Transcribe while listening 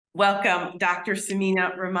Welcome. Dr.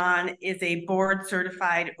 Sameena Rahman is a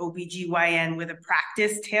board-certified OBGYN with a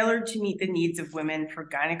practice tailored to meet the needs of women for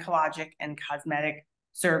gynecologic and cosmetic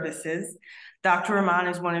services. Dr. Rahman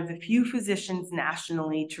is one of the few physicians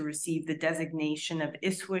nationally to receive the designation of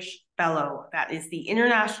ISWISH Fellow, that is the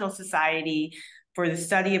International Society for the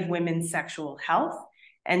Study of Women's Sexual Health,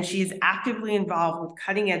 and she is actively involved with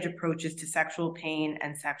cutting-edge approaches to sexual pain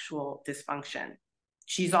and sexual dysfunction.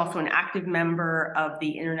 She's also an active member of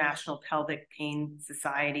the International Pelvic Pain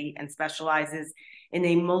Society and specializes in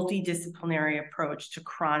a multidisciplinary approach to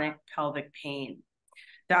chronic pelvic pain.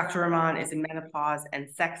 Dr. Rahman is a menopause and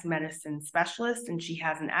sex medicine specialist, and she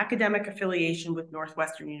has an academic affiliation with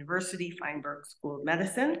Northwestern University Feinberg School of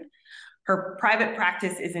Medicine. Her private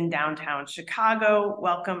practice is in downtown Chicago.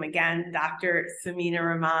 Welcome again, Dr. Sameena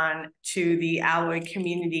Rahman, to the Alloy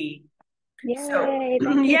community. Yay!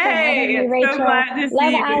 Thank you for having me, Rachel. So glad to love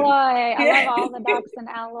see you. Alloy. I love all the docs in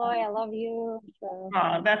Alloy. I love you. So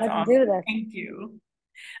That's let's awesome. do this. Thank you.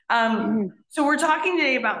 So we're talking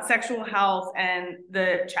today about sexual health and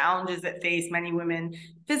the challenges that face many women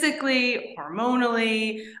physically,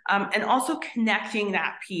 hormonally, and also connecting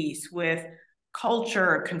that piece with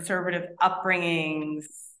culture, conservative upbringings,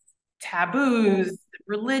 taboos,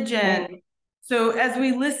 religion. So as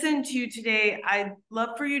we listen to you today, I'd love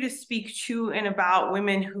for you to speak to and about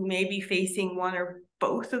women who may be facing one or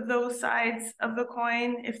both of those sides of the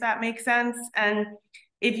coin, if that makes sense. And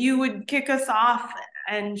if you would kick us off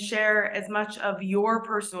and share as much of your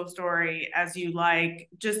personal story as you like,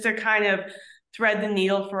 just to kind of thread the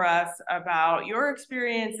needle for us about your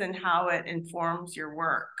experience and how it informs your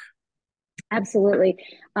work. Absolutely.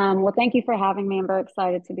 Well, thank you for having me. I'm very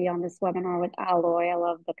excited to be on this webinar with Alloy. I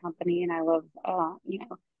love the company and I love,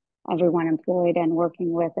 everyone employed and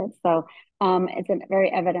working with it. So it's a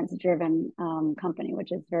very evidence-driven company,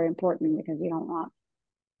 which is very important because you don't want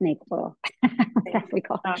snake oil, as we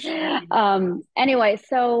call it. Anyway,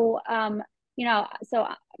 so I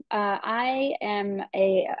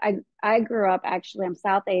grew up, actually, I'm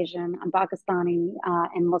South Asian, I'm Pakistani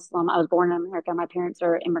and Muslim. I was born in America. My parents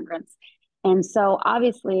are immigrants. And so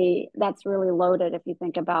obviously that's really loaded if you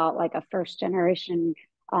think about like a first generation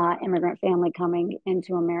immigrant family coming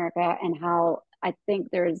into America, and how I think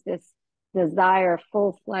there's this desire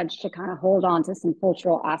full-fledged to kind of hold on to some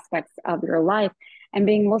cultural aspects of your life. And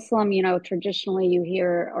being Muslim, traditionally you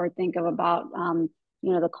hear or think of about,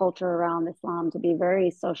 the culture around Islam to be very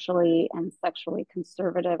socially and sexually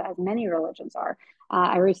conservative, as many religions are.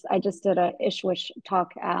 I just did a Ishwish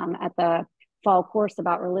talk at the fall course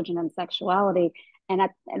about religion and sexuality. And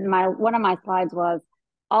one of my slides was,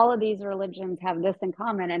 all of these religions have this in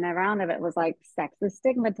common. And around of it was like, sex is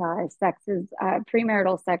stigmatized, sex is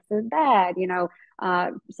premarital sex is bad,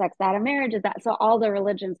 sex out of marriage is that. So all the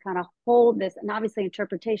religions kind of hold this, and obviously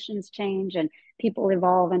interpretations change and people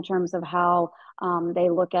evolve in terms of how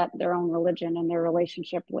they look at their own religion and their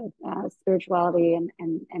relationship with spirituality and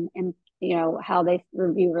how they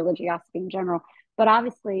review religiosity in general. But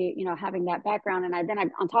obviously, having that background, and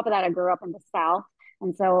on top of that, I grew up in the South.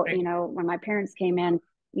 And so, when my parents came in,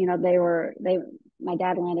 my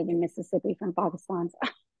dad landed in Mississippi from Pakistan. So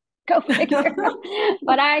go figure.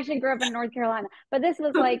 But I actually grew up in North Carolina. But this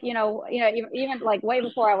was like, even like way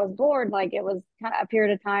before I was born, like it was kind of a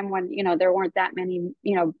period of time when, there weren't that many,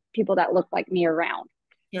 people that looked like me around.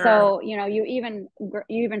 Sure. So, you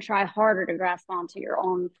even try harder to grasp onto your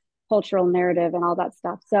own cultural narrative and all that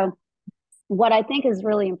stuff. So what I think is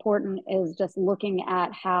really important is just looking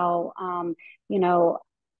at how,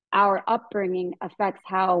 our upbringing affects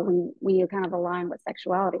how we kind of align with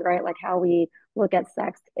sexuality, right? Like how we look at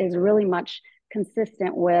sex is really much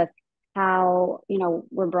consistent with how,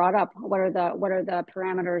 we're brought up. What are the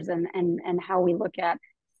parameters and how we look at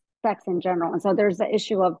sex in general. And so there's the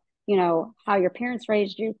issue of, how your parents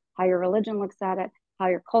raised you, how your religion looks at it, how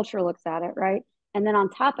your culture looks at it, right? And then on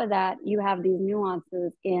top of that, you have these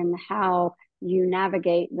nuances in how you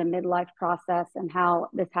navigate the midlife process and how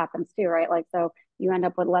this happens too, right? Like, so you end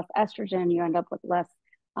up with less estrogen, you end up with less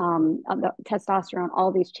testosterone,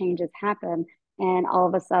 all these changes happen. And all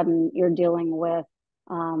of a sudden you're dealing with,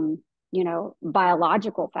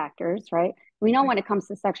 biological factors, right? We know when it comes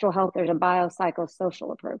to sexual health, there's a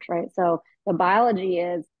biopsychosocial approach, right? So the biology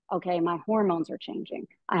is, okay, my hormones are changing.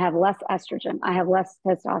 I have less estrogen. I have less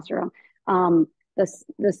testosterone.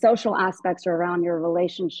 The social aspects are around your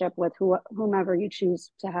relationship with whomever you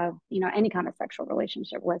choose to have, any kind of sexual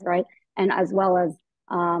relationship with, right? And as well as,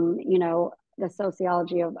 the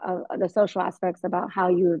sociology of the social aspects about how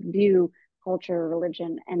you view culture,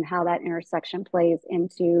 religion, and how that intersection plays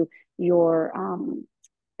into your,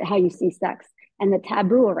 how you see sex and the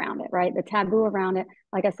taboo around it, right? The taboo around it,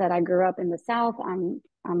 like I said, I grew up in the South. I'm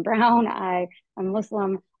brown. I'm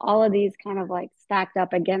Muslim. All of these kind of like stacked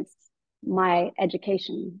up against my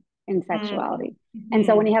education in sexuality. And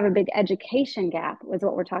so when Mm-hmm. you have a big education gap, is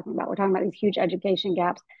what we're talking about. We're talking about these huge education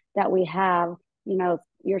gaps that we have. You know,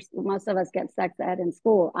 most of us get sex ed in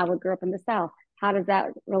school. I grew up in the South. How does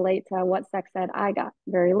that relate to what sex ed I got?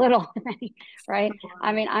 Very little, right?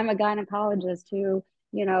 I mean, I'm a gynecologist who,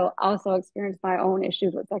 you know, also experienced my own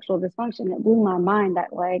issues with sexual dysfunction. It blew my mind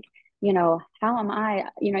that, like, you know, how am I,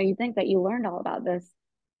 you know, you think that you learned all about this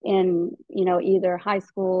in, you know, either high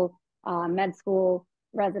school, med school,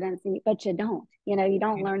 residency, but you don't, you know, you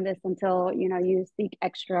don't learn this until, you know, you seek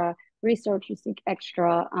extra research, you seek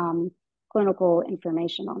extra clinical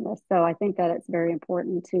information on this. So I think that it's very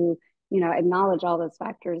important to, you know, acknowledge all those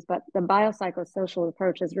factors. But the biopsychosocial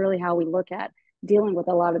approach is really how we look at dealing with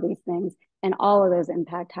a lot of these things, and all of those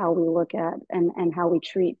impact how we look at and how we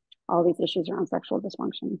treat all these issues around sexual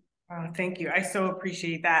dysfunction. Oh, thank you. I so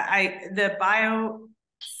appreciate that. The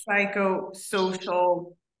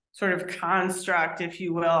biopsychosocial sort of construct, if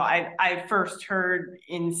you will, I first heard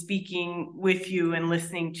in speaking with you and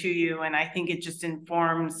listening to you, and I think it just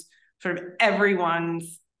informs sort of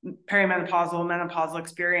everyone's perimenopausal, menopausal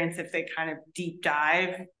experience if they kind of deep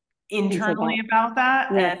dive internally about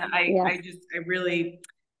that. Yes, And yes, I really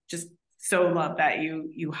just so love that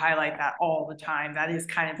you highlight that all the time. That is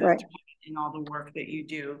kind of the right, in all the work that you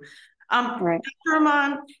do. right. Dr.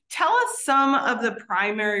 Rahman, tell us some of the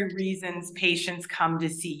primary reasons patients come to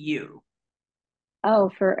see you. Oh,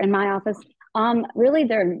 for in my office, really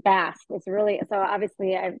they're vast. It's really, so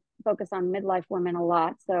obviously I focus on midlife women a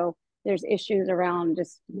lot. So there's issues around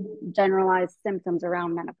just generalized symptoms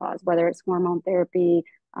around menopause, whether it's hormone therapy,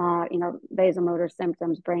 you know, vasomotor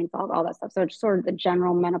symptoms, brain fog, all that stuff. So it's sort of the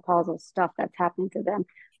general menopausal stuff that's happening to them.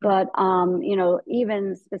 But you know,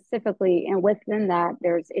 even specifically, and within that,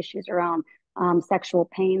 there's issues around sexual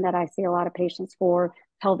pain that I see a lot of patients for,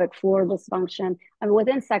 pelvic floor dysfunction. And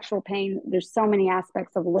within sexual pain, there's so many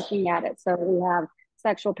aspects of looking at it. So we have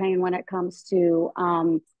sexual pain when it comes to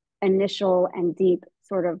initial and deep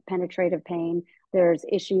sort of penetrative pain. There's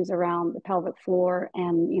issues around the pelvic floor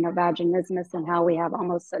and, you know, vaginismus, and how we have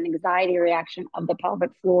almost an anxiety reaction of the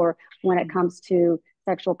pelvic floor when it comes to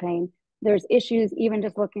sexual pain. There's issues even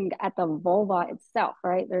just looking at the vulva itself,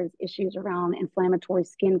 right? There's issues around inflammatory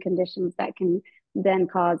skin conditions that can then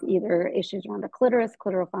cause either issues around the clitoris,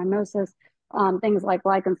 clitoral phimosis, things like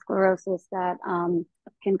lichen sclerosis that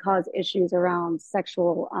can cause issues around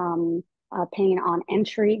sexual pain on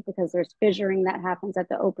entry because there's fissuring that happens at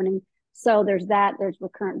the opening. So there's that. There's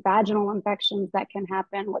recurrent vaginal infections that can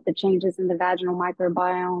happen with the changes in the vaginal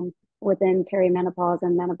microbiome within perimenopause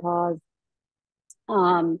and menopause.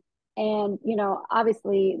 And, you know,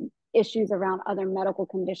 obviously issues around other medical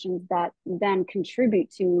conditions that then contribute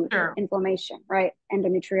to Sure. inflammation, right?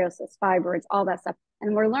 Endometriosis, fibroids, all that stuff.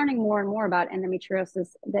 And we're learning more and more about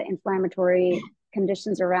endometriosis, the inflammatory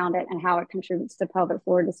conditions around it, and how it contributes to pelvic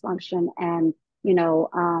floor dysfunction and, you know,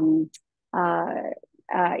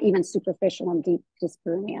 even superficial and deep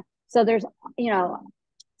dyspareunia. So there's, you know,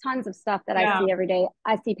 tons of stuff that I see every day.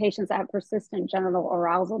 I see patients that have persistent genital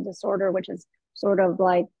arousal disorder, which is sort of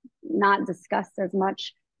like not discussed as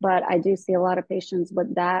much, but I do see a lot of patients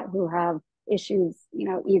with that who have issues, you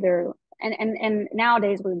know, either and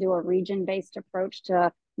nowadays we do a region-based approach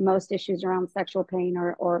to most issues around sexual pain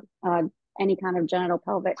or any kind of genital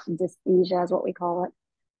pelvic dysesthesia is what we call it.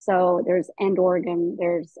 So there's end organ,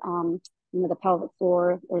 there's you know, the pelvic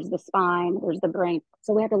floor, there's the spine, there's the brain.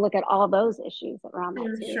 So we have to look at all those issues around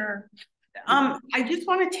that too. Sure. I just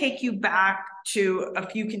want to take you back to a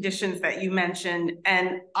few conditions that you mentioned,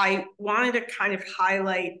 and I wanted to kind of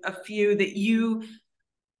highlight a few that you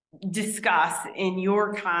discuss in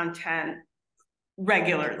your content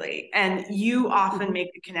regularly. And you often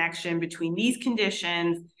make the connection between these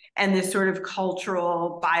conditions and this sort of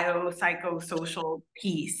cultural biopsychosocial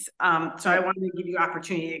piece. So I wanted to give you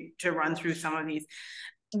opportunity to run through some of these.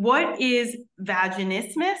 What is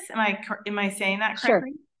vaginismus? Am I saying that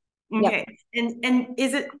correctly? Sure. Okay. Yep. And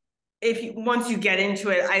is it, once you get into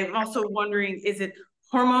it, I'm also wondering, is it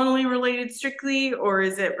hormonally related strictly, or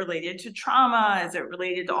is it related to trauma? Is it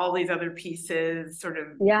related to all these other pieces sort of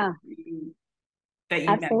Yeah, that you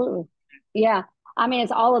absolutely. mentioned? Yeah. I mean,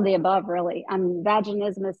 it's all of the above, really.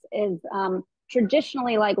 Vaginismus is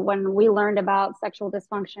traditionally, like when we learned about sexual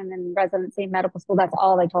dysfunction in residency in medical school, that's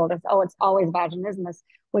all they told us. Oh, it's always vaginismus,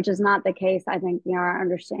 which is not the case. I think, you know, our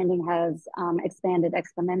understanding has expanded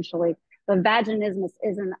exponentially. But vaginismus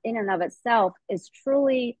is in and of itself is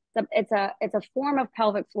truly it's a form of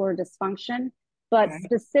pelvic floor dysfunction but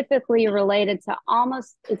specifically related to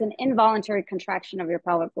almost, it's an involuntary contraction of your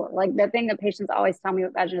pelvic floor. Like the thing that patients always tell me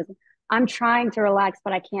with vaginismus, I'm trying to relax,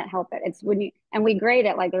 but I can't help it. It's when you, and we grade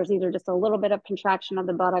it like there's either just a little bit of contraction of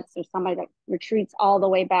the buttocks or somebody that retreats all the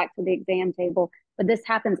way back to the exam table, but this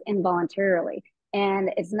happens involuntarily.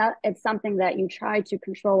 And it's something that you try to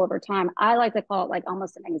control over time. I like to call it like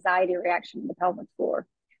almost an anxiety reaction to the pelvic floor.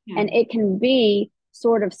 And it can be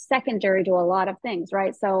sort of secondary to a lot of things,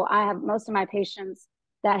 right? So I have most of my patients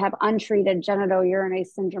that have untreated genital urinary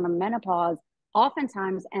syndrome of menopause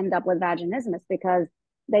oftentimes end up with vaginismus because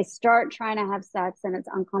they start trying to have sex and it's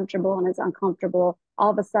uncomfortable and it's uncomfortable.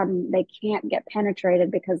 All of a sudden they can't get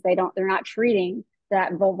penetrated because they're not treating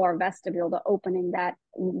that vulvar vestibule, the opening that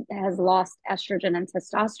has lost estrogen and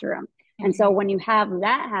testosterone. And so when you have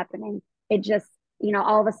that happening, it just,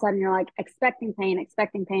 all of a sudden you're like expecting pain,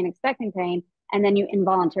 and then you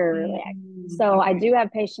involuntarily react. So I do have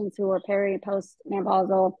patients who are peri and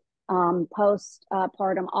post-menopausal,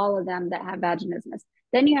 postpartum, all of them that have vaginismus.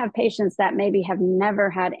 Then you have patients that maybe have never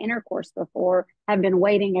had intercourse before, have been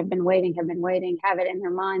waiting, have it in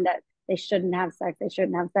their mind that they shouldn't have sex,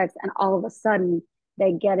 and all of a sudden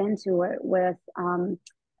they get into it with,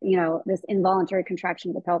 this involuntary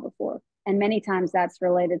contraction of the pelvic floor. And many times that's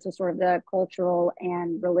related to sort of the cultural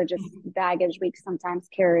and religious baggage we sometimes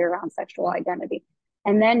carry around sexual identity.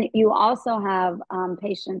 And then you also have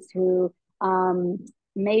patients who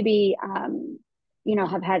maybe,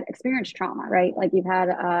 have had experienced trauma, right? Like you've had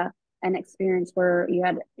an experience where you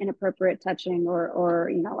had inappropriate touching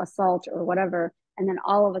or assault or whatever. And then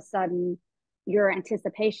all of a sudden your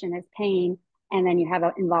anticipation is pain, and then you have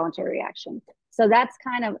an involuntary reaction. So that's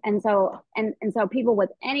kind of, and so people with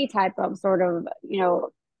any type of sort of,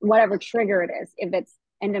 whatever trigger it is, if it's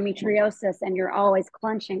endometriosis and you're always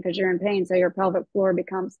clenching because you're in pain, so your pelvic floor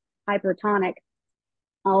becomes hypertonic,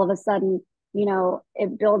 all of a sudden,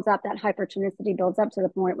 it builds up, that hypertonicity builds up to the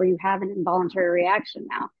point where you have an involuntary reaction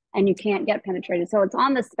now and you can't get penetrated. So it's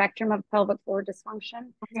on the spectrum of pelvic floor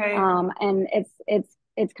dysfunction. Okay. And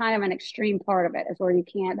it's kind of an extreme part of it is where you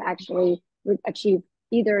can't actually achieve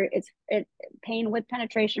either it's pain with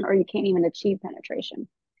penetration or you can't even achieve penetration.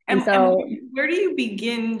 And so where do you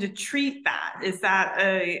begin to treat that? Is that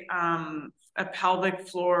a pelvic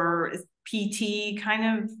floor PT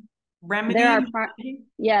kind of remedy?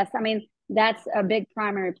 Yes. I mean, that's a big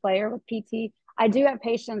primary player with PT. I do have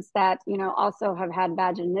patients that, also have had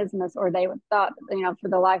vaginismus, or they would thought, for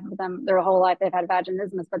the life of them, their whole life, they've had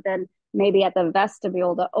vaginismus, but then maybe at the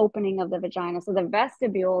vestibule, the opening of the vagina. So the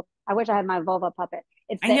vestibule, I wish I had my vulva puppet.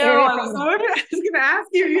 It's the area I was going to ask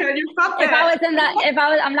you had your puppet.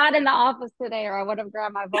 I'm not in the office today, or I would have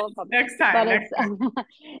grabbed my vulva puppet. Next time.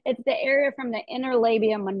 It's the area from the inner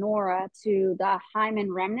labia minora to the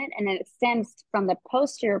hymen remnant, and it extends from the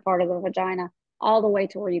posterior part of the vagina all the way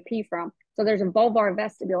to where you pee from. So there's a vulvar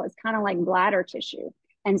vestibule. It's kind of like bladder tissue.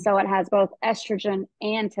 And so it has both estrogen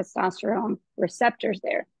and testosterone receptors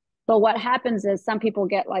there. But what happens is some people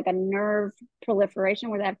get like a nerve proliferation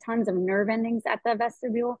where they have tons of nerve endings at the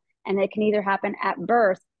vestibule, and it can either happen at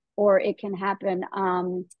birth or it can happen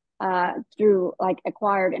through like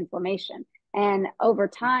acquired inflammation. And over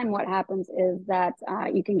time, what happens is that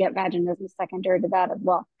you can get vaginismus secondary to that as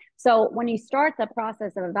well. So when you start the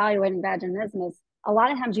process of evaluating vaginismus, a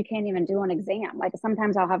lot of times you can't even do an exam. Like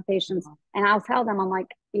sometimes I'll have patients and I'll tell them, I'm like,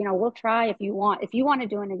 we'll try if you want. If you want to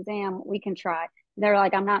do an exam, we can try. They're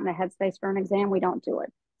like, I'm not in the headspace for an exam. We don't do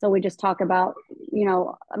it. So we just talk about,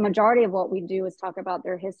 a majority of what we do is talk about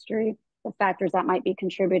their history, the factors that might be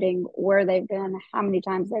contributing, where they've been, how many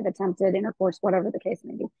times they've attempted intercourse, whatever the case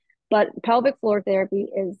may be. But pelvic floor therapy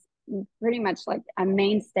is pretty much like a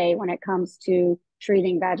mainstay when it comes to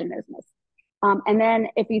treating vaginismus. And then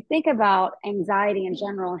if you think about anxiety in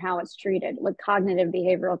general and how it's treated with cognitive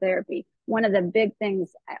behavioral therapy, one of the big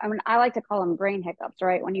things, I like to call them brain hiccups,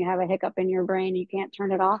 right? When you have a hiccup in your brain, you can't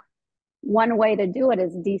turn it off. One way to do it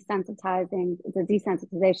is desensitizing. It's a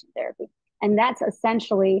desensitization therapy. And that's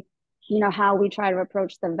essentially, how we try to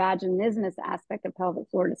approach the vaginismus aspect of pelvic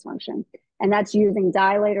floor dysfunction. And that's using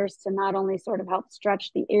dilators to not only sort of help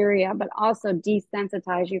stretch the area, but also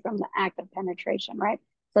desensitize you from the act of penetration, right?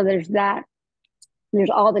 So there's that. There's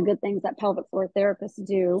all the good things that pelvic floor therapists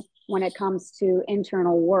do when it comes to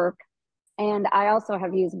internal work. And I also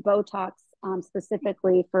have used Botox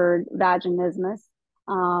specifically for vaginismus.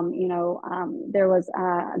 There was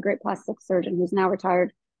a great plastic surgeon who's now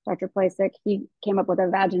retired, Dr. Plasik. He came up with a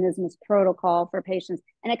vaginismus protocol for patients.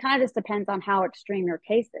 And it kind of just depends on how extreme your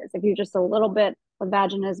case is. If you're just a little bit with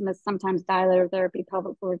vaginismus, sometimes dilator therapy,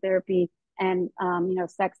 pelvic floor therapy, and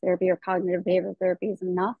sex therapy or cognitive behavioral therapy is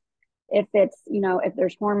enough. If it's, if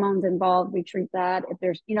there's hormones involved, we treat that. If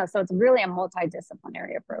there's, so it's really a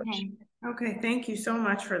multidisciplinary approach. Okay, thank you so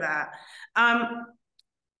much for that.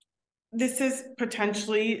 This is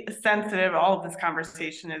potentially sensitive. All of this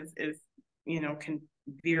conversation is can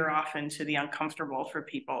veer off into the uncomfortable for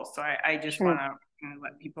people. So I just Sure. want to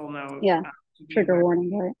let people know. Yeah. Trigger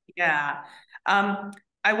warning, right? Yeah.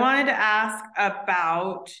 I wanted to ask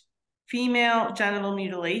about female genital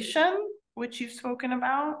mutilation, which you've spoken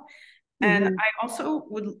about. And I also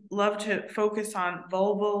would love to focus on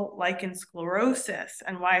vulval lichen sclerosis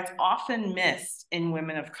and why it's often missed in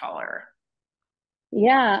women of color.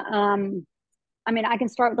 Yeah. I mean, I can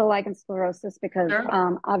start with the lichen sclerosis because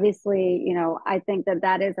obviously, I think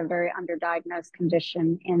that is a very underdiagnosed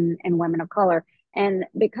condition in women of color. And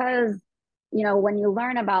because, when you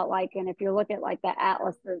learn about lichen, if you look at like the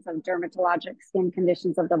atlases of dermatologic skin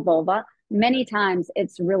conditions of the vulva, many times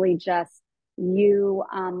it's really just you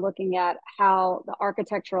looking at how the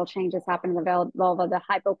architectural changes happen in the vulva, the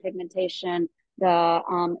hypopigmentation, the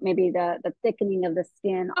maybe the thickening of the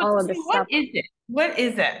skin, all of this stuff. What is it? What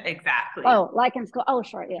is it exactly?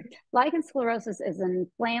 Sure, yeah. Lichen sclerosis is an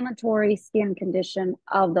inflammatory skin condition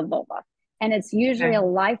of the vulva, and it's usually a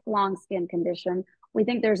lifelong skin condition. We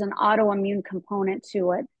think there's an autoimmune component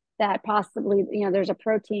to it that possibly, there's a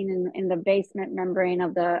protein in the basement membrane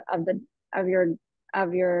of your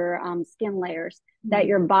skin layers that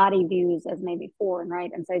your body views as maybe foreign, right?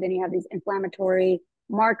 And so then you have these inflammatory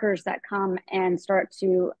markers that come and start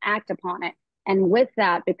to act upon it, and with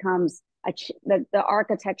that becomes the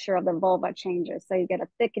architecture of the vulva changes. So you get a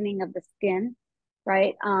thickening of the skin,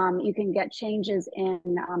 right? You can get changes in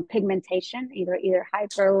pigmentation, either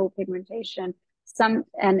hyperpigmentation.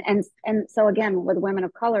 And so again, with women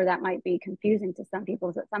of color, that might be confusing to some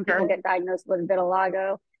people. That some people get diagnosed with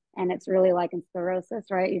vitiligo, and it's really lichen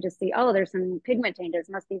sclerosis, right? You just see, oh, there's some pigment changes,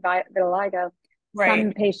 must be vitiligo. Right.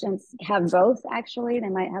 Some patients have both. Actually, they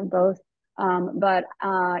might have both. But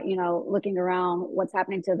looking around, what's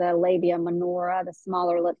happening to the labia minora, the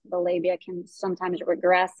smaller lips of the labia can sometimes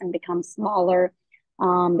regress and become smaller.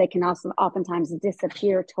 They can also oftentimes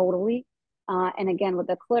disappear totally. And again, with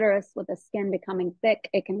the clitoris, with the skin becoming thick,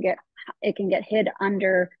 it can get hid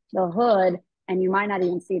under the hood, and you might not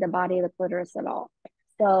even see the body of the clitoris at all.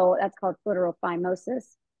 So that's called clitoral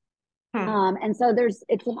phimosis. And so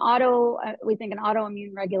we think an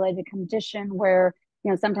autoimmune regulated condition where,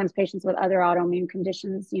 sometimes patients with other autoimmune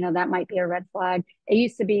conditions, that might be a red flag. It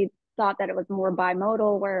used to be thought that it was more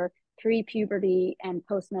bimodal, where pre-puberty and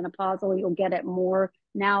postmenopausal, you'll get it more.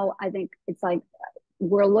 Now, I think it's like,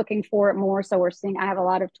 we're looking for it more. So I have a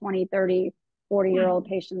lot of 20, 30, 40-year-old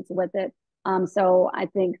patients with it. So I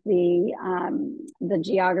think the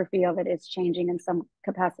geography of it is changing in some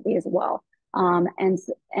capacity as well. And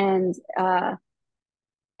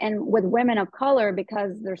with women of color,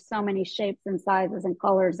 because there's so many shapes and sizes and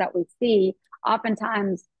colors that we see,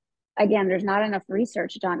 oftentimes, again, there's not enough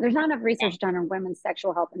research done. There's not enough research done on women's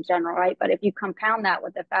sexual health in general, right? But if you compound that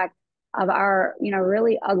with the fact of our,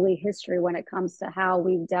 really ugly history when it comes to how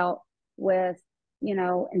we've dealt with,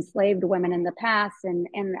 enslaved women in the past, and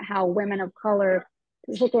how women of color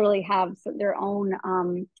particularly have their own,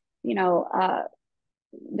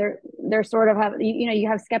 they're sort of have, you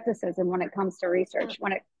have skepticism when it comes to research,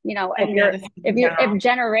 when it, if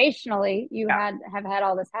generationally you have had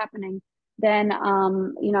all this happening, then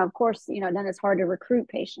of course, then it's hard to recruit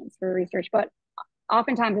patients for research. But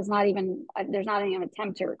oftentimes there's not even an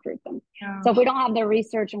attempt to recruit them. So if we don't have the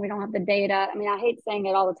research and we don't have the data, I mean, I hate saying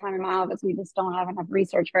it all the time in my office, we just don't have enough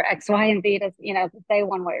research for X, Y, and Z to say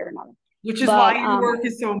one way or another. Which is why your work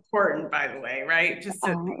is so important, by the way, right? Just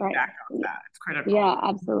to back up that, it's critical. Yeah,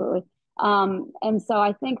 absolutely. And so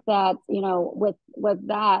I think that, with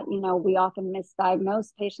that, we often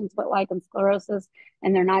misdiagnose patients with lichen sclerosis,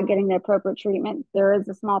 and they're not getting the appropriate treatment. There is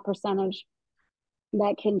a small percentage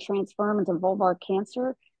that can transform into vulvar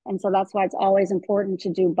cancer. And so that's why it's always important to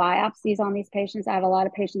do biopsies on these patients. I have a lot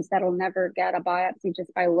of patients that'll never get a biopsy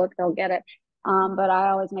just by look, they'll get it. But I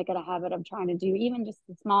always make it a habit of trying to do even just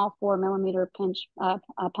a small 4mm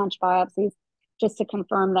punch biopsies, just to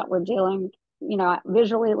confirm that we're dealing,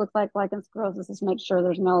 visually it looks like lichen sclerosis, just make sure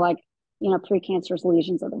there's no precancerous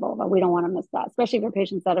lesions of the vulva. We don't want to miss that, especially for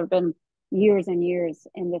patients that have been years and years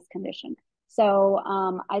in this condition. So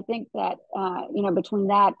I think that, between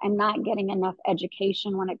that and not getting enough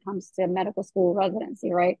education when it comes to medical school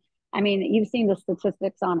residency, right? I mean, you've seen the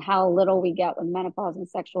statistics on how little we get with menopause and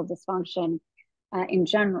sexual dysfunction in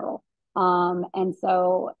general. And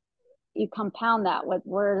so you compound that with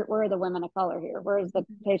where are the women of color here? Where is the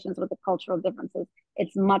patients with the cultural differences?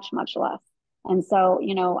 It's much, much less. And so,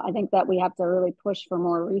 you know, I think that we have to really push for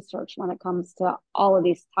more research when it comes to all of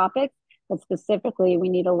these topics. But specifically, we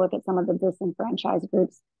need to look at some of the disenfranchised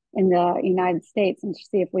groups in the United States and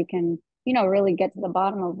see if we can, you know, really get to the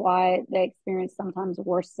bottom of why they experience sometimes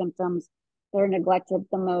worse symptoms. They're neglected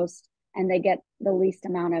the most, and they get the least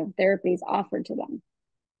amount of therapies offered to them.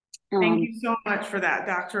 Thank you so much for that,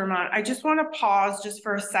 Dr. Rahman. I just want to pause just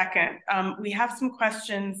for a second. We have some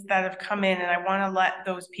questions that have come in, and I want to let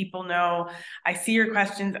those people know I see your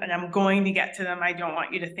questions and I'm going to get to them. I don't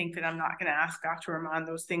want you to think that I'm not going to ask Dr. Rahman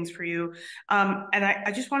those things for you. And I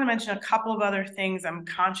just want to mention a couple of other things. I'm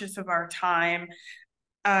conscious of our time.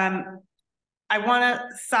 I want to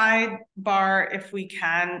sidebar, if we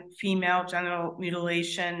can, female genital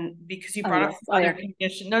mutilation, because you brought up other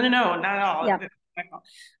conditions. No, not at all. Yeah.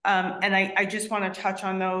 And I just want to touch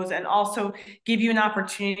on those and also give you an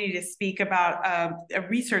opportunity to speak about a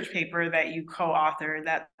research paper that you co-authored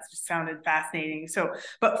that just sounded fascinating. So,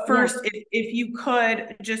 but first, if you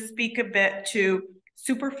could just speak a bit to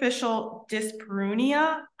superficial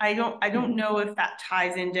dyspareunia. I don't know if that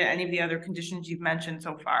ties into any of the other conditions you've mentioned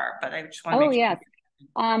so far, but I just want to make sure. Yes.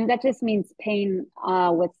 That just means pain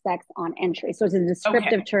with sex on entry. So it's a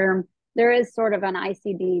descriptive term. There is sort of an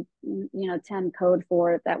ICD, 10 code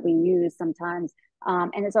for it that we use sometimes.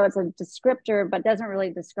 And so it's a descriptor, but doesn't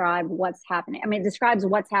really describe what's happening. I mean, it describes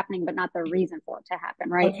what's happening, but not the reason for it to happen,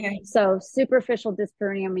 right? Okay. So superficial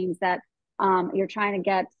dyspareunia means that you're trying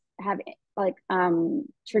to have like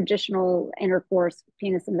traditional intercourse,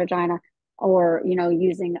 penis and vagina, or,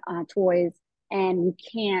 using toys, and you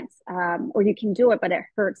can't, or you can do it, but it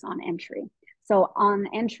hurts on entry. So on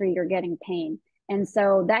entry, you're getting pain. And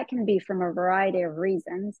so that can be from a variety of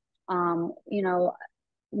reasons.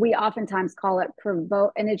 We oftentimes call it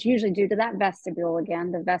and it's usually due to that vestibule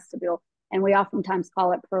again, the vestibule. And we oftentimes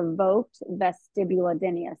call it provoked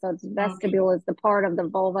vestibulodynia. So it's vestibule is the part of the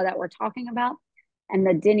vulva that we're talking about. And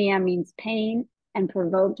the dynia means pain, and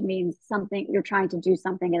provoked means something, you're trying to do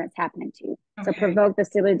something and it's happening to you. Okay. So provoked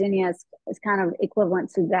vestibulodynia is kind of equivalent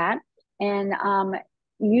to that. And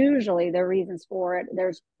usually the reasons for it,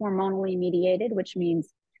 there's hormonally mediated, which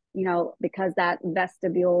means, because that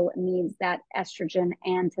vestibule needs that estrogen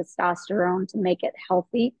and testosterone to make it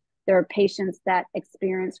healthy. There are patients that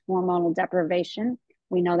experience hormonal deprivation.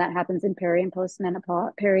 We know that happens in peri and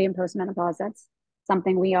postmenopause. That's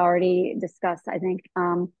something we already discussed, I think,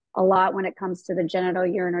 a lot when it comes to the genital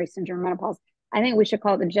urinary syndrome menopause. I think we should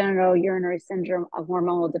call it the genital urinary syndrome of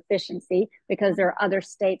hormonal deficiency, because there are other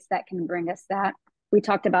states that can bring us that. We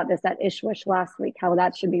talked about this at ISHWISH last week, how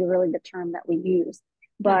that should be really the term that we use.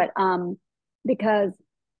 But because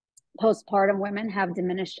postpartum women have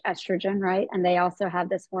diminished estrogen, right? And they also have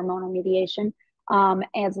this hormonal mediation,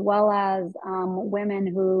 as well as women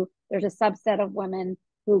who, there's a subset of women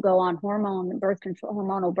who go on hormonal birth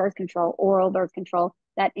control, oral birth control,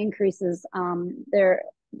 that increases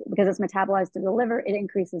because it's metabolized to the liver, it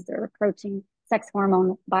increases their protein, sex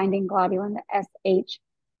hormone binding globulin, the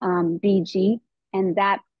SHBG, and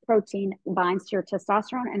that protein binds to your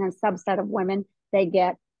testosterone. And a subset of women, they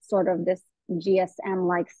get sort of this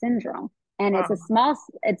GSM-like syndrome. And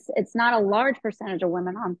it's it's not a large percentage of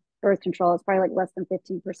women on birth control. It's probably like less than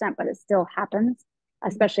 15%, but it still happens,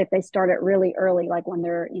 especially if they start it really early, like when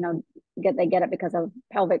they're, they get it because of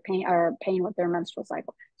pelvic pain or pain with their menstrual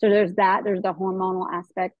cycle. So there's that, there's the hormonal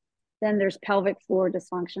aspect. Then there's pelvic floor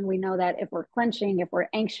dysfunction. We know that if we're clenching, if we're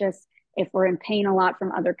anxious, if we're in pain a lot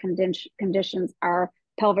from other conditions, our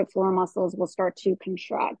pelvic floor muscles will start to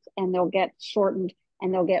contract, and they'll get shortened,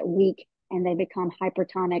 and they'll get weak, and they become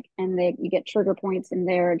hypertonic, and you get trigger points in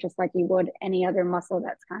there just like you would any other muscle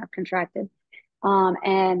that's kind of contracted.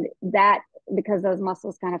 And that, because those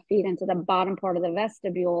muscles kind of feed into the bottom part of the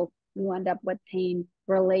vestibule, you end up with pain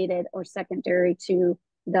related or secondary to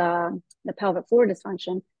the pelvic floor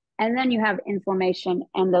dysfunction. And then you have inflammation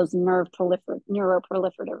and those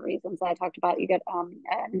neuroproliferative reasons I talked about. You get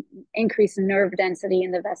an increase in nerve density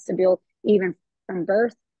in the vestibule, even from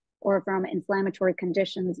birth or from inflammatory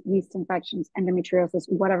conditions, yeast infections, endometriosis,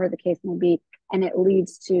 whatever the case may be. And it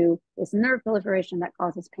leads to this nerve proliferation that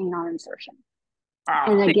causes pain on insertion.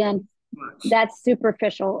 And again, that's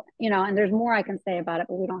superficial, and there's more I can say about it,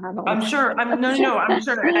 but we don't have. I'm sure. I'm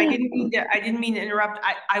sure. And I didn't mean to interrupt.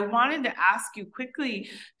 I wanted to ask you quickly: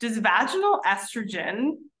 does vaginal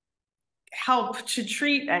estrogen help to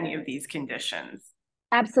treat any of these conditions?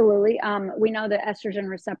 Absolutely. We know that estrogen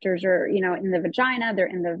receptors are, in the vagina. They're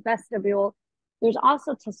in the vestibule. There's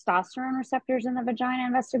also testosterone receptors in the vagina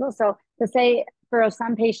and vestibule. So to say for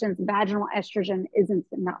some patients, vaginal estrogen isn't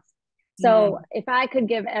enough. So if I could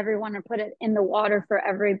give everyone or put it in the water for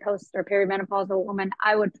every post or perimenopausal woman,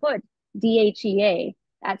 I would put DHEA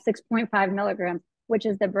at 6.5 milligrams, which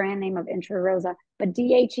is the brand name of Intra Rosa. But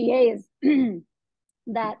DHEA is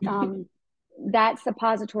that that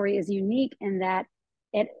suppository is unique in that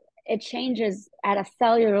it it changes at a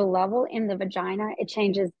cellular level in the vagina. It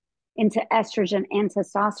changes into estrogen and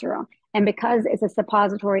testosterone. And because it's a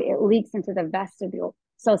suppository, it leaks into the vestibule.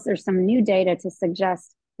 So there's some new data to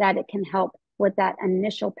suggest that it can help with that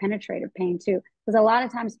initial penetrative pain too. Because a lot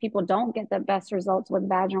of times people don't get the best results with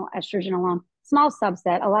vaginal estrogen alone. Small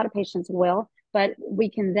subset, a lot of patients will, but we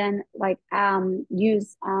can then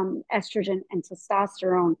use estrogen and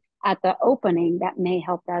testosterone at the opening that may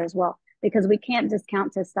help that as well. Because we can't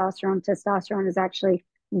discount testosterone. Testosterone is actually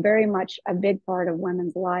very much a big part of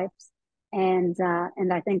women's lives. And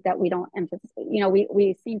I think that we don't emphasize,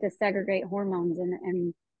 we seem to segregate hormones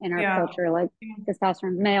in our culture, like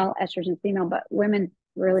testosterone male, estrogen female, but women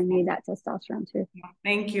really need that testosterone too.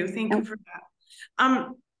 Thank you for that.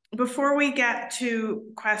 Before we get to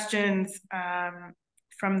questions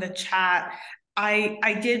from the chat,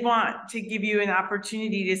 I did want to give you an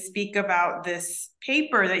opportunity to speak about this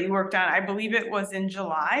paper that you worked on. I believe it was in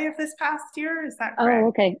July of this past year. Is that correct? Oh,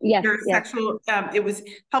 okay. Yes. It was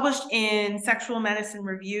published in Sexual Medicine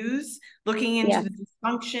Reviews, looking into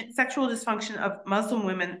the sexual dysfunction of Muslim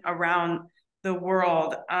women around the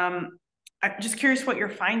world. I'm just curious what your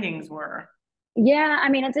findings were. Yeah, I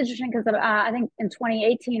mean, it's interesting because I think in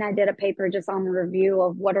 2018, I did a paper just on the review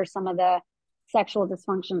of what are some of the sexual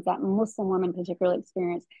dysfunctions that Muslim women particularly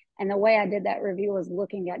experience. And the way I did that review was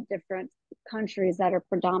looking at different countries that are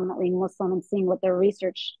predominantly Muslim and seeing what their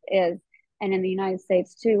research is. And in the United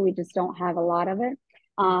States too, we just don't have a lot of it.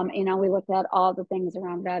 We looked at all the things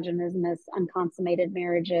around vaginismus, unconsummated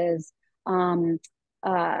marriages, looking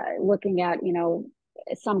at,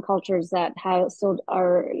 some cultures that still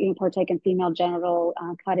are partake in female genital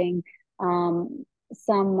cutting,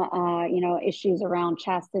 some issues around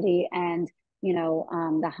chastity and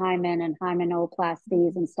the hymen and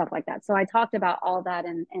hymenoplasties and stuff like that. So I talked about all that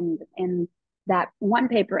in that one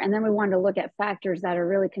paper, and then we wanted to look at factors that are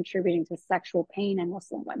really contributing to sexual pain in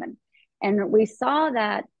Muslim women. And we saw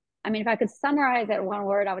that, I mean, if I could summarize it in one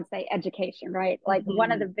word, I would say education, right? Like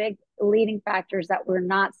one of the big leading factors that we're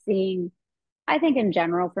not seeing, I think in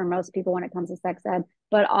general for most people when it comes to sex ed,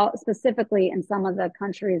 but specifically in some of the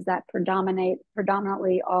countries that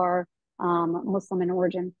predominantly are Muslim in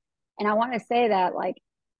origin. And I want to say that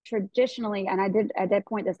traditionally, and I did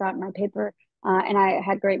point this out in my paper, and I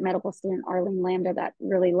had great medical student Arlene Lambda that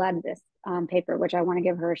really led this paper, which I want to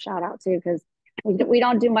give her a shout out to because we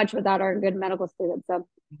don't do much without our good medical students. So,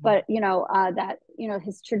 but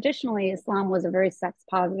traditionally Islam was a very sex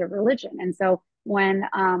positive religion, and so when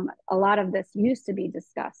a lot of this used to be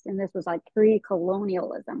discussed, and this was like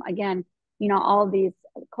pre-colonialism, again, all of these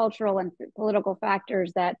cultural and political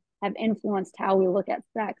factors that have influenced how we look at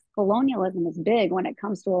sex. Colonialism is big when it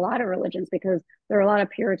comes to a lot of religions because there are a lot of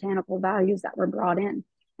puritanical values that were brought in.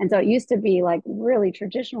 And so it used to be like really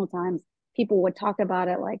traditional times, people would talk about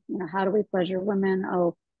it like, how do we pleasure women?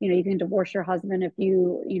 Oh, you can divorce your husband if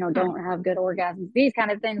you don't have good orgasms. These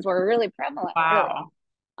kind of things were really prevalent. Wow.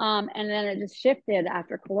 Really. And then it just shifted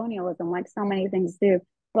after colonialism, like so many things do.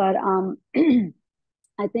 But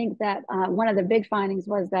I think that one of the big findings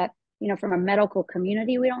was that, from a medical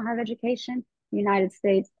community, we don't have education. United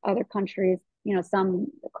States, other countries, some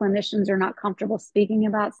clinicians are not comfortable speaking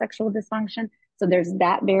about sexual dysfunction. So there's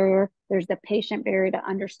that barrier. There's the patient barrier to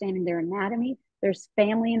understanding their anatomy. There's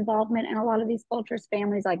family involvement in a lot of these cultures.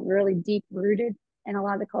 Families like really deep rooted in a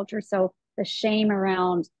lot of the cultures. So the shame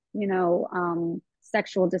around,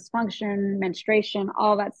 sexual dysfunction, menstruation,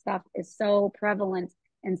 all that stuff is so prevalent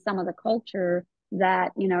in some of the culture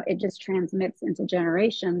that, it just transmits into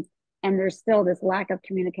generations. And there's still this lack of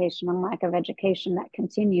communication and lack of education that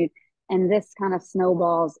continued. And this kind of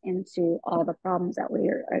snowballs into all the problems that we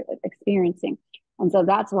are experiencing. And so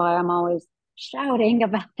that's why I'm always shouting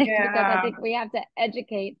about it, because I think we have to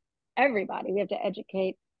educate everybody. We have to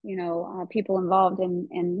educate, people involved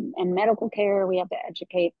in medical care. We have to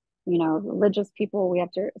educate, religious people. We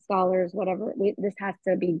have to, scholars, whatever. This has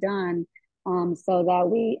to be done so that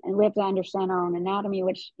we have to understand our own anatomy,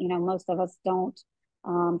 which, most of us don't.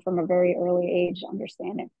 From a very early age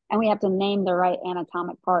understand it. And we have to name the right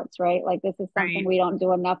anatomic parts, right? Like this is something we don't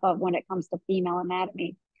do enough of when it comes to female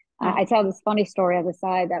anatomy. I tell this funny story as a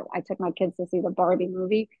side that I took my kids to see the Barbie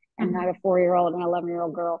movie, and I have a 4-year-old and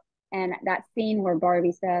 11-year-old girl. And that scene where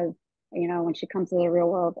Barbie says, when she comes to the real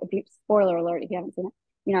world, spoiler alert if you haven't seen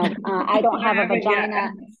it, I don't have a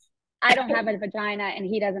vagina. I don't have a vagina and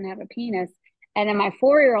he doesn't have a penis. And then my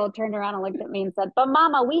 4-year-old turned around and looked at me and said, "But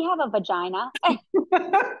Mama, we have a vagina." And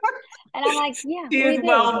I'm like, "Yeah, She we is do."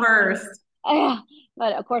 well versed.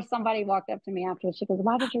 But of course, somebody walked up to me after. She goes,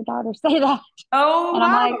 "Why did your daughter say that?" Oh, And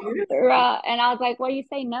I'm wow. like, and I was like, "Well, you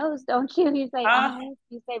say nose, don't you? You say Uh, eyes,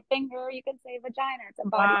 you say finger, you can say vagina. It's a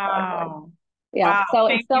body part." Like, wow. yeah. Wow. So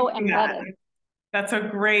it's Thank you so for that. embedded. That's a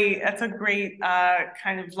great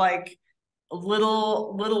kind of like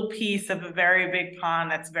little piece of a very big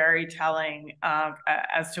pond that's very telling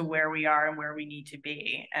as to where we are and where we need to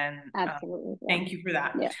be. And Absolutely. Yeah. thank you for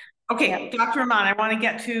that. Yeah. Okay, Yep. Dr. Rahman, I want to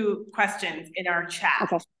get to questions in our chat.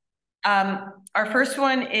 Okay. Our first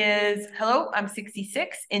one is, hello, I'm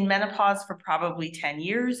 66, in menopause for probably 10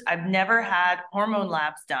 years. I've never had hormone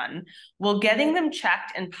labs done. Will getting them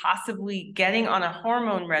checked and possibly getting on a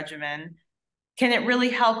hormone regimen, can it really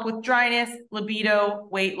help with dryness, libido,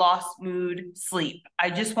 weight loss, mood, sleep? I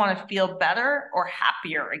just want to feel better or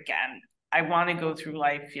happier again. I want to go through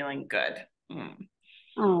life feeling good.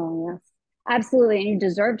 Oh, yes. Absolutely. And you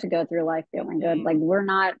deserve to go through life feeling good. Like, we're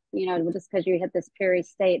not, just because you hit this peri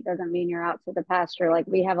state doesn't mean you're out to the pasture. Like,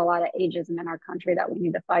 we have a lot of ageism in our country that we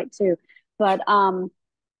need to fight too. But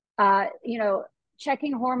uh, you know,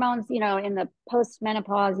 checking hormones, in the post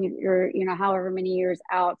menopause, you're, however many years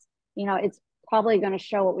out, it's probably going to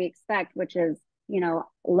show what we expect, which is,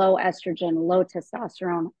 low estrogen, low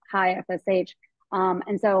testosterone, high FSH.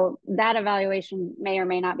 And so that evaluation may or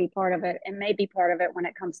may not be part of it. It may be part of it when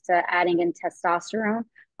it comes to adding in testosterone,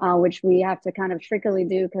 which we have to kind of trickily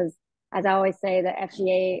do because, as I always say, the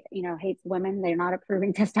FDA, hates women. They're not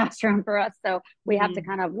approving testosterone for us. So we have to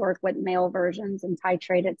kind of work with male versions and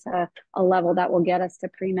titrate it to a level that will get us to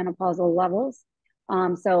premenopausal levels.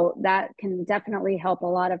 So that can definitely help a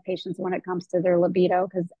lot of patients when it comes to their libido,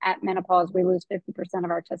 because at menopause, we lose 50%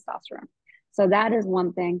 of our testosterone. So that is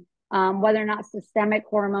one thing. Whether or not systemic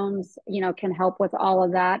hormones, can help with all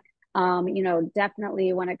of that.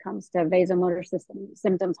 Definitely when it comes to vasomotor system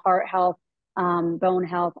symptoms, heart health, bone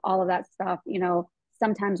health, all of that stuff,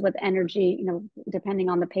 sometimes with energy, depending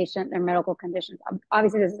on the patient, their medical conditions.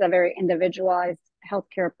 Obviously, this is a very individualized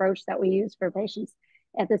healthcare approach that we use for patients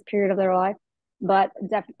at this period of their life. But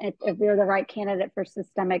if you're the right candidate for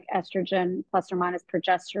systemic estrogen plus or minus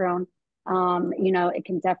progesterone, it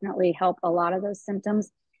can definitely help a lot of those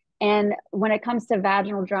symptoms. And when it comes to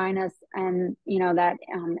vaginal dryness and, that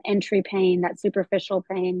entry pain, that superficial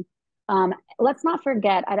pain, let's not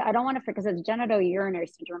forget, I don't want to forget, because it's genitourinary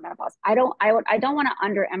syndrome menopause. I don't want to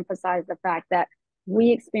underemphasize the fact that we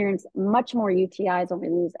experience much more UTIs when we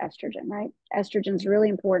lose estrogen, right? Estrogen is really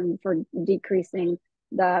important for decreasing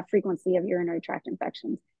the frequency of urinary tract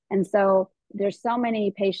infections. And so there's so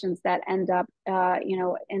many patients that end up,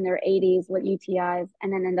 in their 80s with UTIs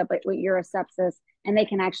and then end up with urosepsis, and they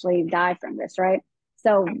can actually die from this, right?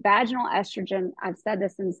 So vaginal estrogen, I've said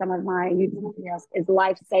this in some of my YouTube videos, is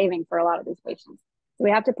life-saving for a lot of these patients. So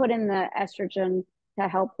we have to put in the estrogen to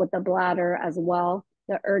help with the bladder as well,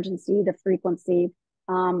 the urgency, the frequency,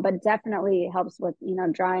 but definitely helps with,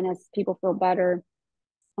 dryness. People feel better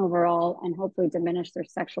overall and hopefully diminish their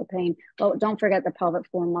sexual pain. But don't forget the pelvic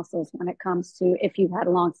floor muscles when it comes to if you've had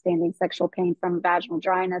long-standing sexual pain from vaginal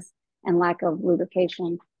dryness and lack of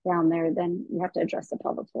lubrication down there, then you have to address the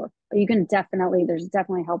pelvic floor. But there's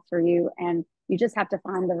definitely help for you, and you just have to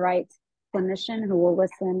find the right clinician who will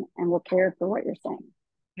listen and will care for what you're saying.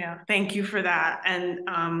 Yeah, thank you for that. And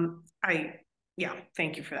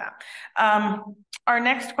thank you for that. Our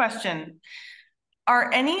next question.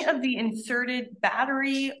 Are any of the inserted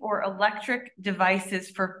battery or electric devices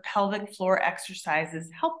for pelvic floor exercises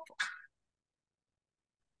helpful?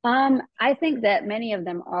 I think that many of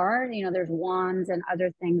them are, there's wands and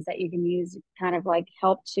other things that you can use to kind of like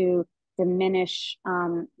help to diminish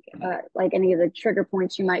like any of the trigger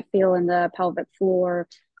points you might feel in the pelvic floor.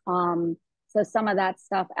 So some of that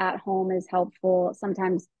stuff at home is helpful.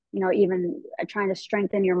 Sometimes, even trying to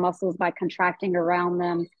strengthen your muscles by contracting around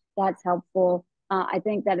them, that's helpful. I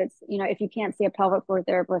think that it's, if you can't see a pelvic floor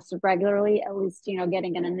therapist regularly, at least,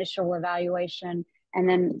 getting an initial evaluation and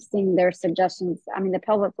then seeing their suggestions. I mean, the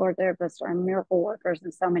pelvic floor therapists are miracle workers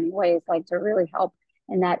in so many ways, like to really help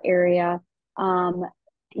in that area.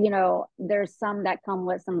 There's some that come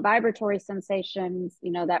with some vibratory sensations,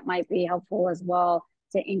 that might be helpful as well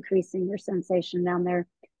to increasing your sensation down there.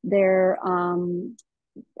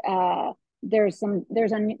 There's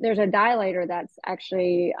a dilator that's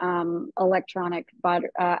actually electronic but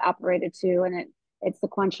operated too, and it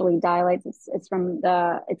sequentially dilates. It's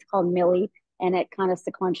called Millie, and it kind of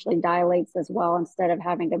sequentially dilates as well instead of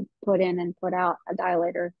having to put in and put out a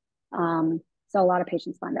dilator. So a lot of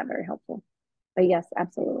patients find that very helpful. But yes,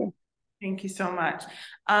 absolutely. Thank you so much.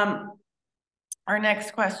 Our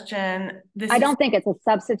next question. I don't think it's a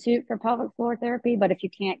substitute for pelvic floor therapy, but if you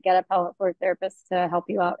can't get a pelvic floor therapist to help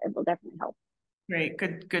you out, it will definitely help. Great.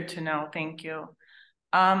 Good to know. Thank you.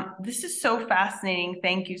 This is so fascinating.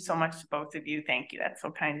 Thank you so much to both of you. Thank you. That's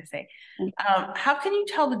so kind to say. How can you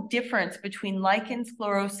tell the difference between lichen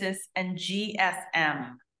sclerosus and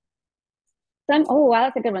GSM? Oh, wow,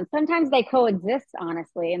 that's a good one. Sometimes they coexist,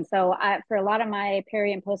 honestly. And so for a lot of my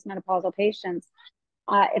peri and postmenopausal patients,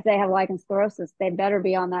 if they have lichen sclerosus, they better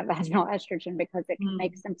be on that vaginal estrogen because it can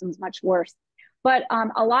make symptoms much worse. But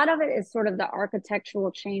a lot of it is sort of the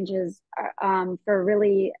architectural changes for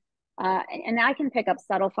really, and I can pick up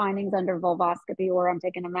subtle findings under vulvoscopy where I'm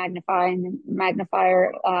taking a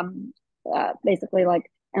magnifier, basically like,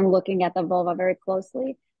 and looking at the vulva very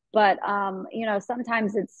closely. But, you know,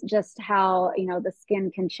 sometimes it's just how, you know, the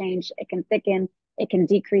skin can change. It can thicken, it can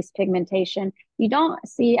decrease pigmentation. You don't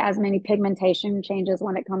see as many pigmentation changes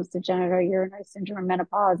when it comes to genital urinary syndrome or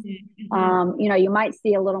menopause. You know, you might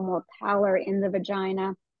see a little more pallor in the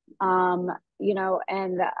vagina, you know,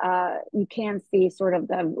 and you can see sort of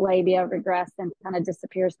the labia regress and kind of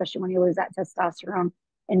disappear, especially when you lose that testosterone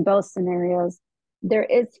in both scenarios. There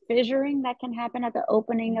is fissuring that can happen at the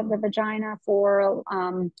opening of the vagina for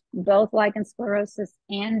both lichen sclerosus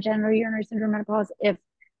and genital urinary syndrome menopause if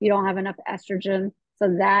you don't have enough estrogen.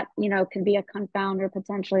 So that, you know, can be a confounder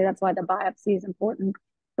potentially. That's why the biopsy is important.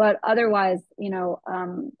 But otherwise, you know,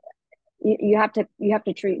 you have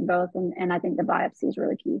to treat both, and I think the biopsy is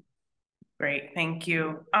really key. Great, thank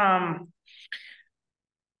you.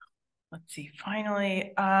 Let's see.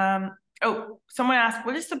 Finally, oh, someone asked,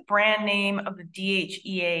 what is the brand name of the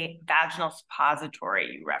DHEA vaginal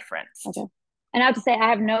suppository you referenced? Okay. And I have to say, I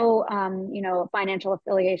have no, you know, financial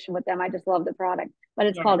affiliation with them. I just love the product, but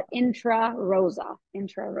it's called Intra Rosa.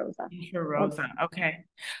 Intra Rosa. Okay.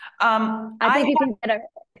 I think you can get it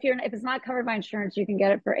if it's not covered by insurance, you can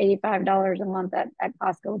get it for $85 a month at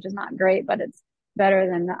Costco, which is not great, but it's better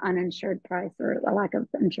than the uninsured price or the lack of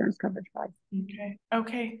insurance coverage price.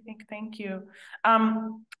 Okay. Thank you.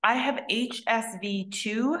 I have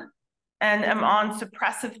HSV2 and am on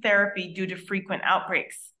suppressive therapy due to frequent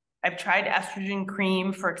outbreaks. I've tried estrogen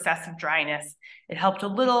cream for excessive dryness. It helped a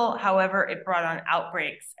little, however, it brought on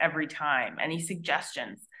outbreaks every time. Any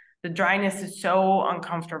suggestions? The dryness is so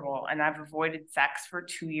uncomfortable, and I've avoided sex for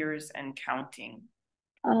 2 years and counting.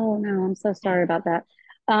 Oh no, I'm so sorry about that.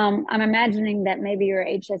 I'm imagining that maybe your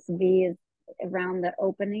HSV is around the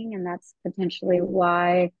opening, and that's potentially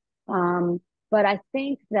why. But I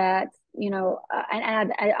think that, you know,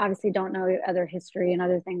 and I obviously don't know other history and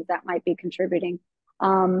other things that might be contributing.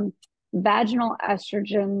 Vaginal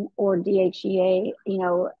estrogen or DHEA, you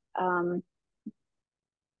know,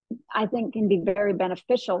 I think can be very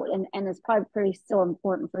beneficial, and it's probably pretty still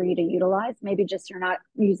important for you to utilize. Maybe just you're not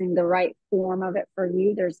using the right form of it for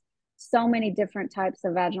you. There's so many different types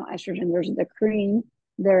of vaginal estrogen. There's the cream,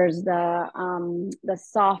 there's the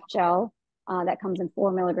soft gel that comes in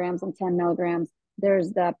 4 milligrams and 10 milligrams.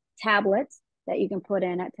 There's the tablets that you can put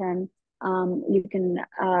in at 10. You can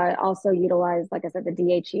also utilize, like I said, the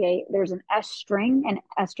DHEA. There's an S string, an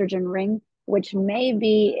estrogen ring, which may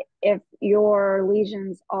be, if your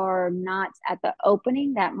lesions are not at the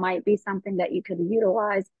opening, that might be something that you could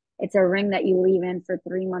utilize. It's a ring that you leave in for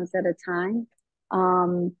 3 months at a time.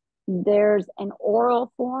 There's an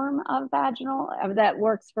oral form of vaginal that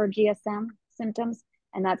works for GSM symptoms,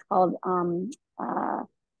 and that's called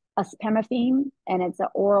aspemifene, and it's an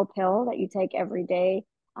oral pill that you take every day.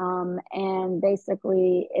 And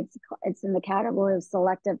basically, it's in the category of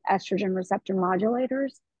selective estrogen receptor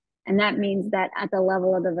modulators. And that means that at the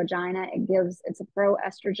level of the vagina, it's a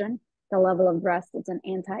pro-estrogen. The level of breast, it's an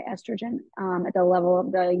anti-estrogen. At the level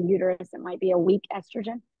of the uterus, it might be a weak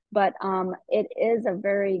estrogen. But it is a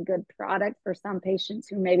very good product for some patients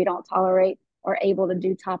who maybe don't tolerate or able to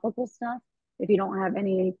do topical stuff if you don't have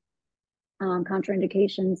any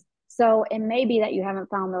contraindications. So it may be that you haven't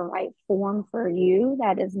found the right form for you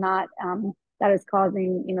that is not that is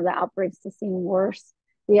causing, you know, the outbreaks to seem worse.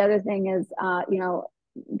 The other thing is, you know,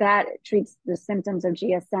 that treats the symptoms of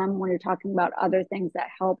GSM when you're talking about other things that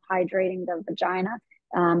help hydrating the vagina.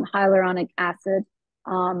 Hyaluronic acid,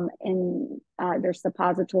 there's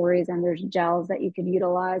suppositories and there's gels that you can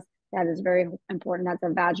utilize. That is very important. That's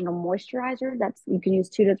a vaginal moisturizer you can use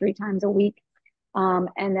 2 to 3 times a week.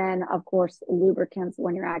 And then, of course, lubricants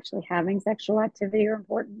when you're actually having sexual activity are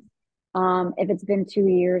important. If it's been 2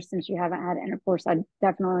 years since you haven't had intercourse, I'd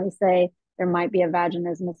definitely say there might be a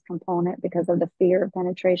vaginismus component because of the fear of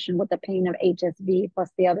penetration with the pain of HSV plus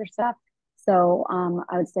the other stuff. So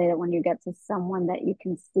I would say that when you get to someone that you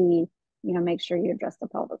can see, you know, make sure you address the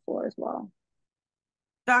pelvic floor as well.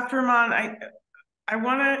 Dr. Rahman, I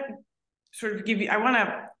want to I want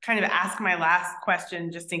to kind of ask my last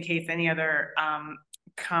question just in case any other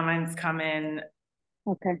comments come in.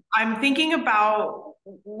 Okay. I'm thinking about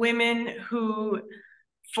women who,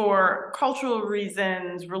 for cultural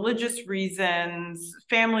reasons, religious reasons,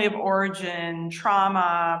 family of origin,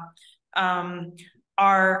 trauma, um,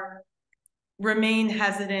 are remain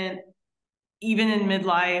hesitant, even in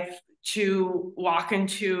midlife, to walk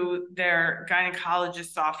into their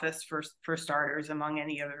gynecologist's office for starters, among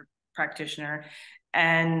any other practitioner,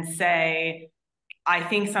 and say, I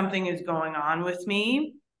think something is going on with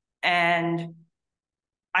me and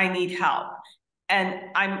I need help. And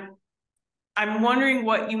I'm wondering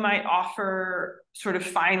what you might offer sort of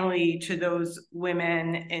finally to those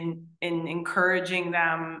women in encouraging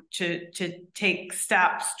them to take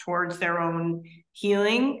steps towards their own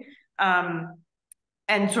healing,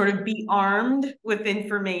 and sort of be armed with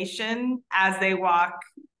information as they walk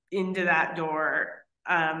into that door.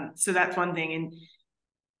 So that's one thing.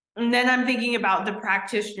 And then I'm thinking about the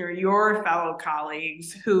practitioner, your fellow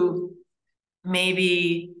colleagues who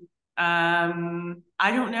maybe, I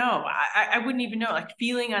don't know, I wouldn't even know, like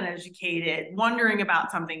feeling uneducated, wondering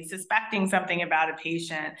about something, suspecting something about a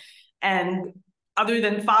patient, and other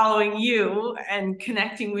than following you and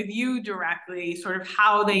connecting with you directly, sort of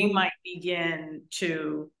how they might begin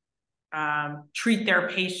to treat their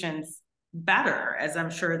patients better, as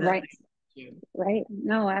I'm sure that Right. they do. Right.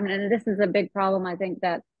 No, I mean, and this is a big problem. I think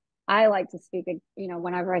that I like to speak,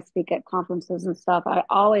 whenever I speak at conferences and stuff, I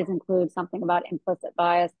always include something about implicit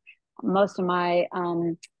bias. Most of my,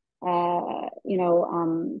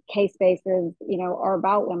 case bases, are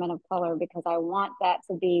about women of color because I want that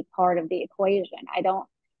to be part of the equation. I don't,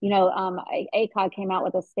 ACOG came out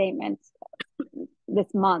with a statement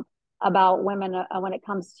this month about women when it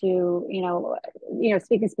comes to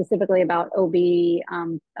speaking specifically about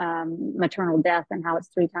maternal death and how it's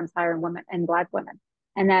 3 times higher in women and Black women,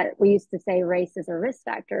 and that we used to say race is a risk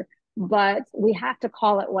factor, but we have to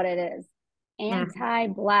call it what it is.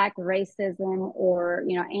 Anti-Black racism or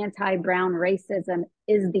anti-brown racism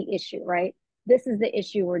is the issue, right? This is the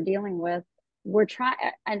issue we're dealing with. We're trying,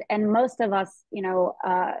 and most of us,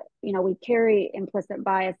 we carry implicit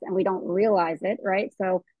bias and we don't realize it, right?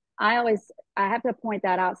 So I have to point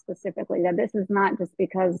that out specifically, that this is not just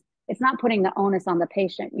because it's not putting the onus on the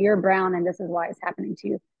patient. You're brown and this is why it's happening to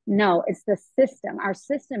you. No, it's the system. Our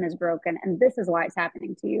system is broken and this is why it's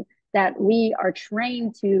happening to you. That we are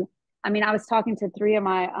trained to, I mean, I was talking to 3 of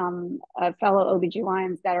my fellow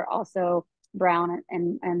OBGYNs that are also brown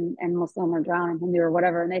and Muslim or brown and Hindu or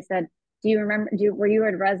whatever. And they said, do you remember, were you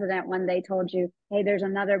a resident when they told you, hey, there's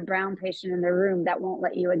another brown patient in the room that won't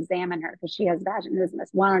let you examine her because she has vaginismus.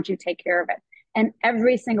 Why don't you take care of it? And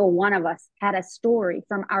every single one of us had a story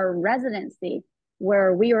from our residency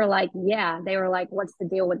where we were like, yeah, they were like, what's the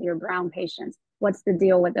deal with your brown patients? What's the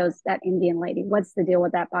deal with that Indian lady? What's the deal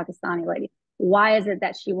with that Pakistani lady? Why is it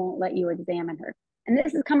that she won't let you examine her? And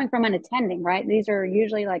this is coming from an attending, right? These are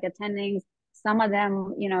usually like attendings, some of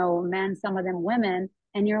them, men, some of them women.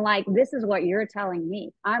 And you're like, this is what you're telling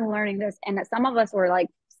me. I'm learning this. And some of us were like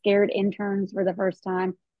scared interns for the first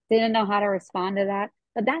time, didn't know how to respond to that.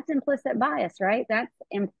 But that's implicit bias, right? That's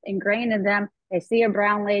ingrained in them. They see a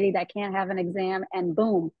brown lady that can't have an exam and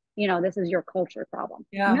boom, this is your culture problem.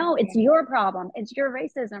 Yeah. No, it's your problem. It's your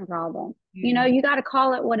racism problem. You got to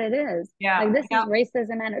call it what it is. Yeah. Like this is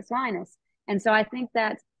racism at its finest. And so I think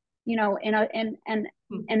that, in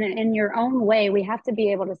your own way, we have to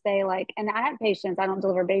be able to say like, and I have patients, I don't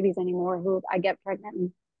deliver babies anymore, who I get pregnant,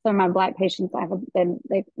 and some of my Black patients, I have been,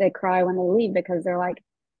 they cry when they leave because they're like,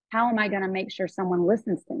 how am I going to make sure someone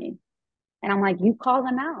listens to me? And I'm like, you call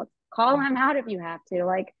them out if you have to.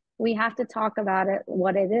 Like, we have to talk about it,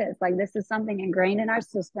 what it is. Like, this is something ingrained in our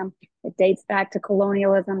system. It dates back to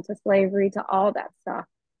colonialism, to slavery, to all that stuff.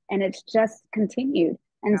 And it's just continued.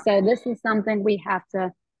 And so this is something we have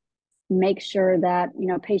to make sure that,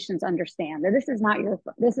 patients understand that this is not your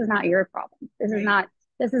problem. This is not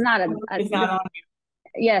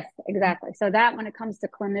Yes, exactly. So that when it comes to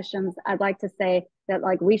clinicians, I'd like to say that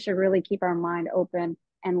like we should really keep our mind open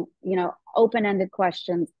and, open-ended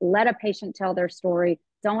questions. Let a patient tell their story.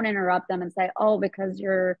 Don't interrupt them and say, oh, because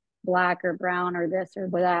you're Black or brown or this or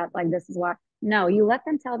that, like this is why. No, you let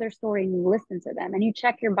them tell their story and you listen to them and you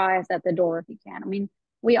check your bias at the door if you can. I mean,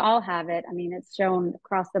 we all have it. I mean, it's shown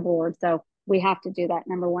across the board. So we have to do that,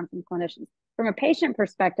 number one, from clinicians. From a patient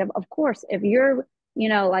perspective, of course, if you're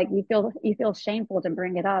like you feel shameful to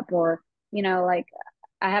bring it up, or like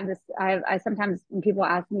I have this, I sometimes when people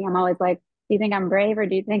ask me, I'm always like, do you think I'm brave or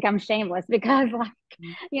do you think I'm shameless? Because like,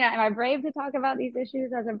 am I brave to talk about these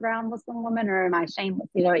issues as a brown Muslim woman, or am I shameless?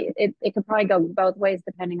 It could probably go both ways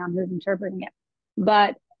depending on who's interpreting it.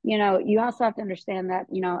 But, you also have to understand that,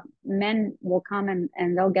 men will come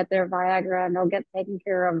and they'll get their Viagra and they'll get taken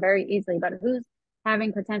care of very easily. But who's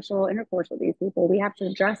having potential intercourse with these people? We have to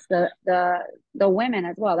address the women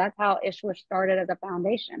as well. That's how Ishwa started as a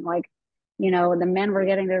foundation. Like, the men were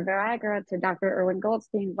getting their Viagra to Dr. Irwin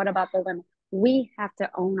Goldstein. What about the women? We have to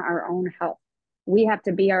own our own health. We have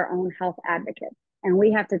to be our own health advocate. And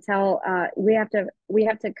we have to we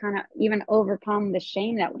have to kind of even overcome the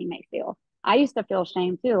shame that we may feel. I used to feel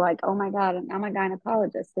shame too, like, oh my God, I'm a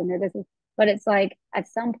gynecologist and this is, but it's like at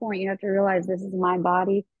some point you have to realize this is my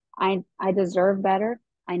body. I deserve better.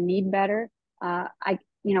 I need better.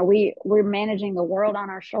 We're managing the world on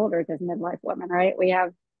our shoulders as midlife women, right? We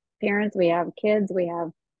have parents, we have kids, we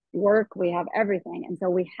have work, we have everything. And so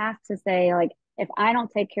we have to say, like, if I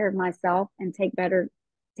don't take care of myself and take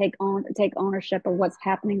ownership of what's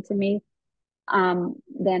happening to me,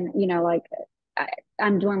 then,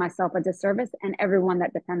 I'm doing myself a disservice and everyone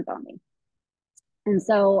that depends on me. And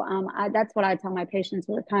so that's what I tell my patients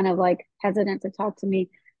who are kind of like hesitant to talk to me.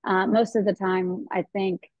 Most of the time, I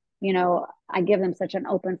think, I give them such an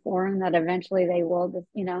open forum that eventually they will just,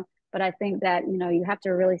 but I think that, you have to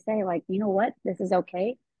really say, like, you know what, this is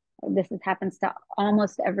okay. Happens to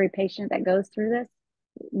almost every patient that goes through this.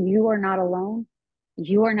 You are not alone.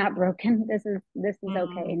 You are not broken. This is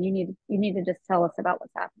okay. And you need to just tell us about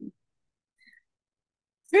what's happening.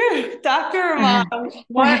 Dr. Rahman,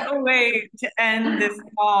 what a way to end this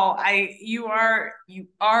call. You are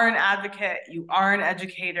an advocate, you are an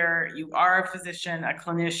educator, you are a physician, a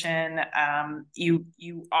clinician.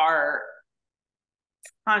 You are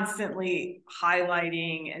constantly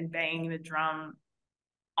highlighting and banging the drum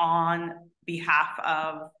on behalf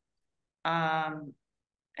of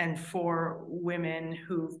and for women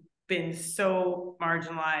who've been so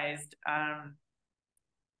marginalized,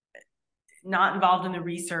 not involved in the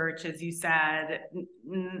research, as you said,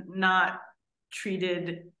 not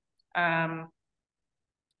treated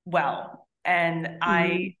well. And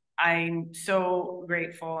I'm so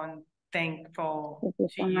grateful and thankful to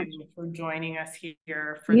you for joining us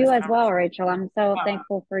here for you this as well, Rachel. I'm so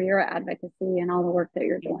thankful for your advocacy and all the work that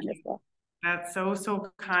you're doing as well. That's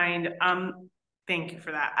so kind. Thank you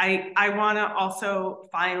for that. I want to also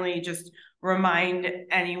finally just remind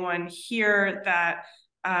anyone here that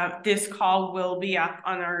this call will be up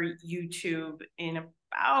on our YouTube in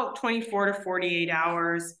about 24 to 48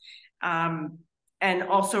 hours. And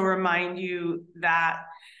also remind you that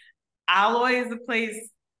Alloy is the place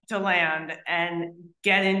to land and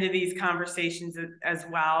get into these conversations as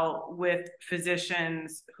well with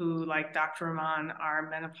physicians who, like Dr. Rahman, are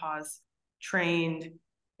menopause trained.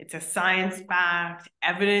 It's a science-backed,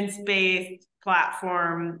 evidence-based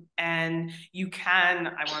platform, and you can,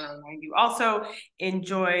 I want to remind you also,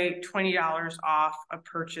 enjoy $20 off a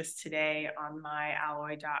purchase today on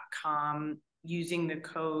myalloy.com using the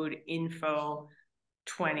code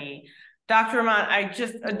info20. Dr. Rahman, I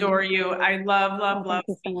just adore you. I love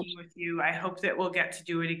speaking with you. I hope that we'll get to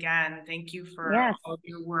do it again. Thank you for all of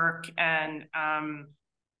your work. And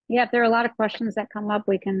if there are a lot of questions that come up,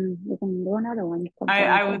 we can do another one.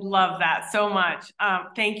 I would love that so much.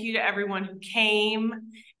 Thank you to everyone who came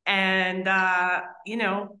and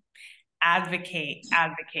advocate.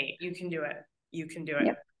 You can do it. You can do it.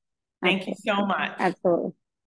 Yep. Thank you so much. Absolutely.